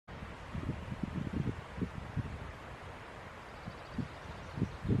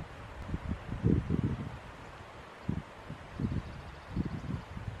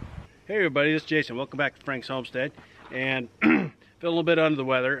Hey everybody, this is Jason. Welcome back to Frank's Homestead. And feeling a little bit under the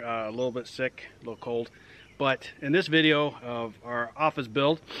weather, a little bit sick, a little cold. But in this video of our office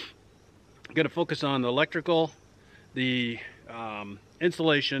build, I'm going to focus on the electrical, the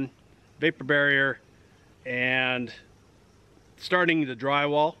insulation, vapor barrier, and starting the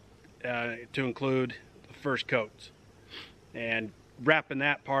drywall to include the first coats. And wrapping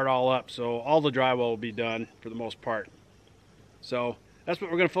that part all up, so all the drywall will be done for the most part. So that's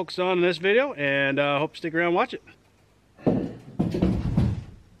what we're going to focus on in this video, and hope you stick around and watch it.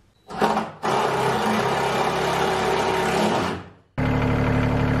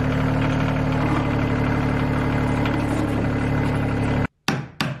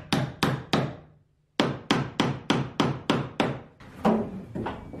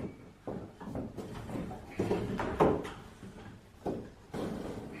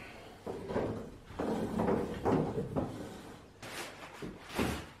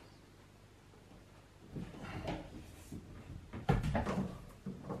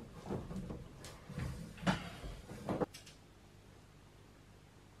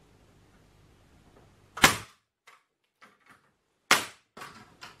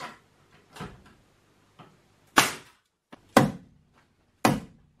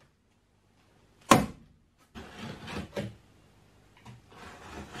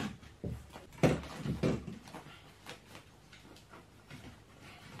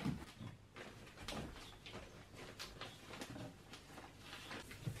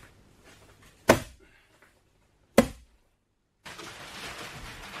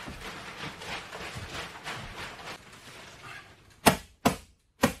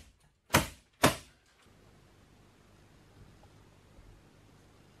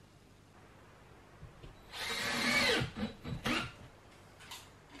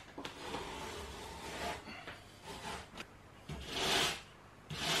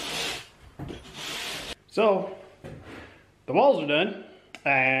 So the walls are done,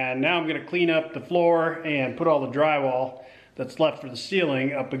 and now I'm going to clean up the floor and put all the drywall that's left for the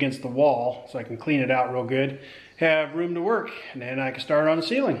ceiling up against the wall so I can clean it out real good, have room to work, and then I can start on the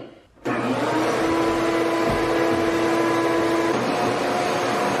ceiling. So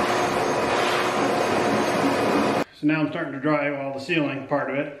now I'm starting to drywall the ceiling part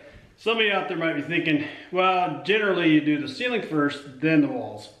of it. Somebody out there might be thinking, well, generally you do the ceiling first, then the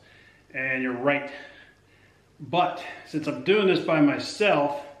walls. And you're right. But since I'm doing this by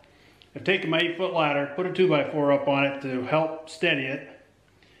myself, I've taken my 8-foot ladder, put a 2x4 up on it to help steady it.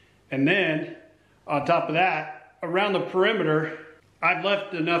 And then on top of that, around the perimeter, I've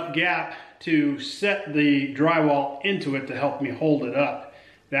left enough gap to set the drywall into it to help me hold it up.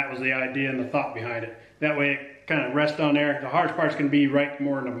 That was the idea and the thought behind it. That way it kind of rests on there. The hardest part's going to be right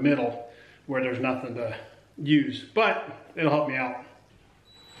more in the middle where there's nothing to use, but it'll help me out.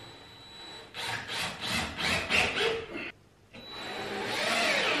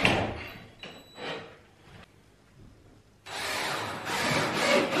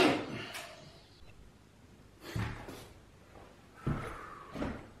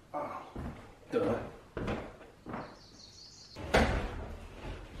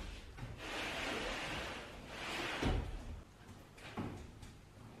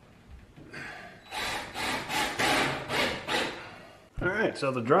 Alright,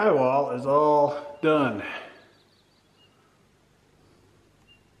 so the drywall is all done.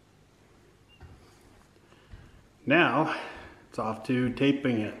 Now it's off to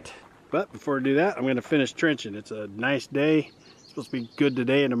taping it. But before I do that, I'm going to finish trenching. It's a nice day. It's supposed to be good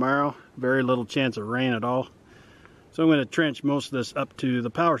today and tomorrow. Very little chance of rain at all. So I'm going to trench most of this up to the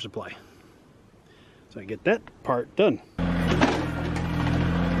power supply. So I get that part done.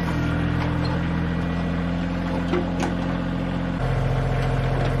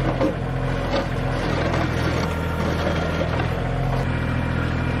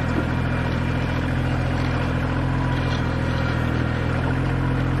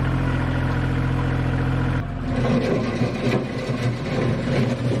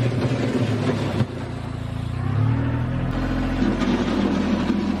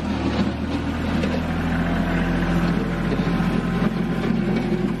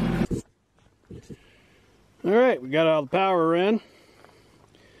 Alright, we got all the power in.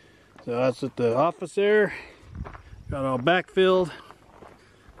 So that's at the office there. Got all backfilled,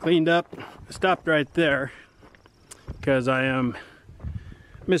 cleaned up. I stopped right there because I am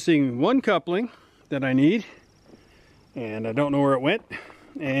missing one coupling that I need. And I don't know where it went.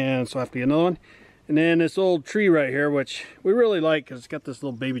 And so I have to get another one. And then this old tree right here, which we really like because it's got this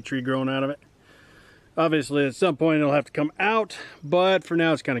little baby tree growing out of it. Obviously at some point it'll have to come out, but for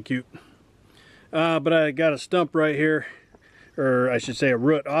now it's kind of cute. But I got a stump right here or I should say a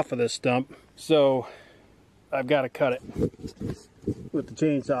root off of this stump. So I've got to cut it with the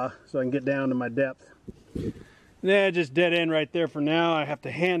chainsaw so I can get down to my depth. Yeah, just dead end right there for now. I have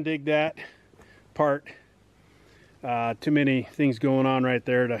to hand dig that part. Too many things going on right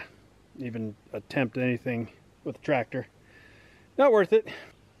there to even attempt anything with the tractor. Not worth it.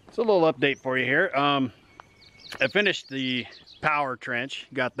 It's a little update for you here. I finished the power trench,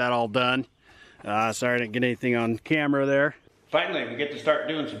 got that all done. Sorry I didn't get anything on camera there. Finally, we get to start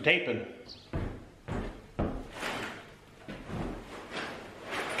doing some taping.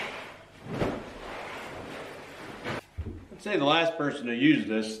 I'd say the last person who used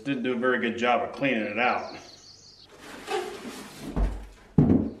this didn't do a very good job of cleaning it out.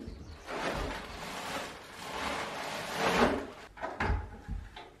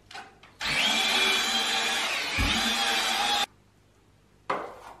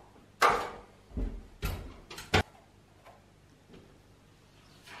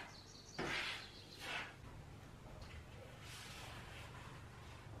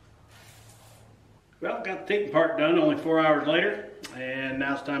 Well, got the taping part done only 4 hours later, and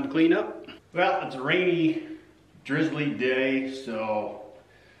now it's time to clean up. Well, it's a rainy, drizzly day, so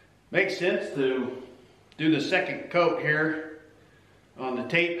makes sense to do the second coat here on the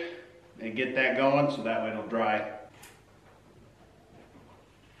tape and get that going so that way it'll dry.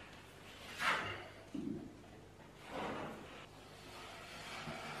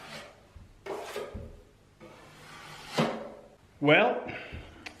 Well,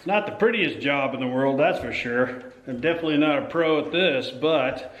 it's not the prettiest job in the world, that's for sure. I'm definitely not a pro at this,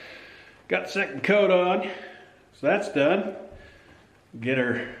 but got the second coat on, so that's done. Get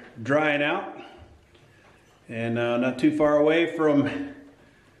her drying out, and not too far away from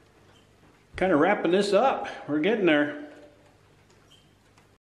kind of wrapping this up. We're getting there.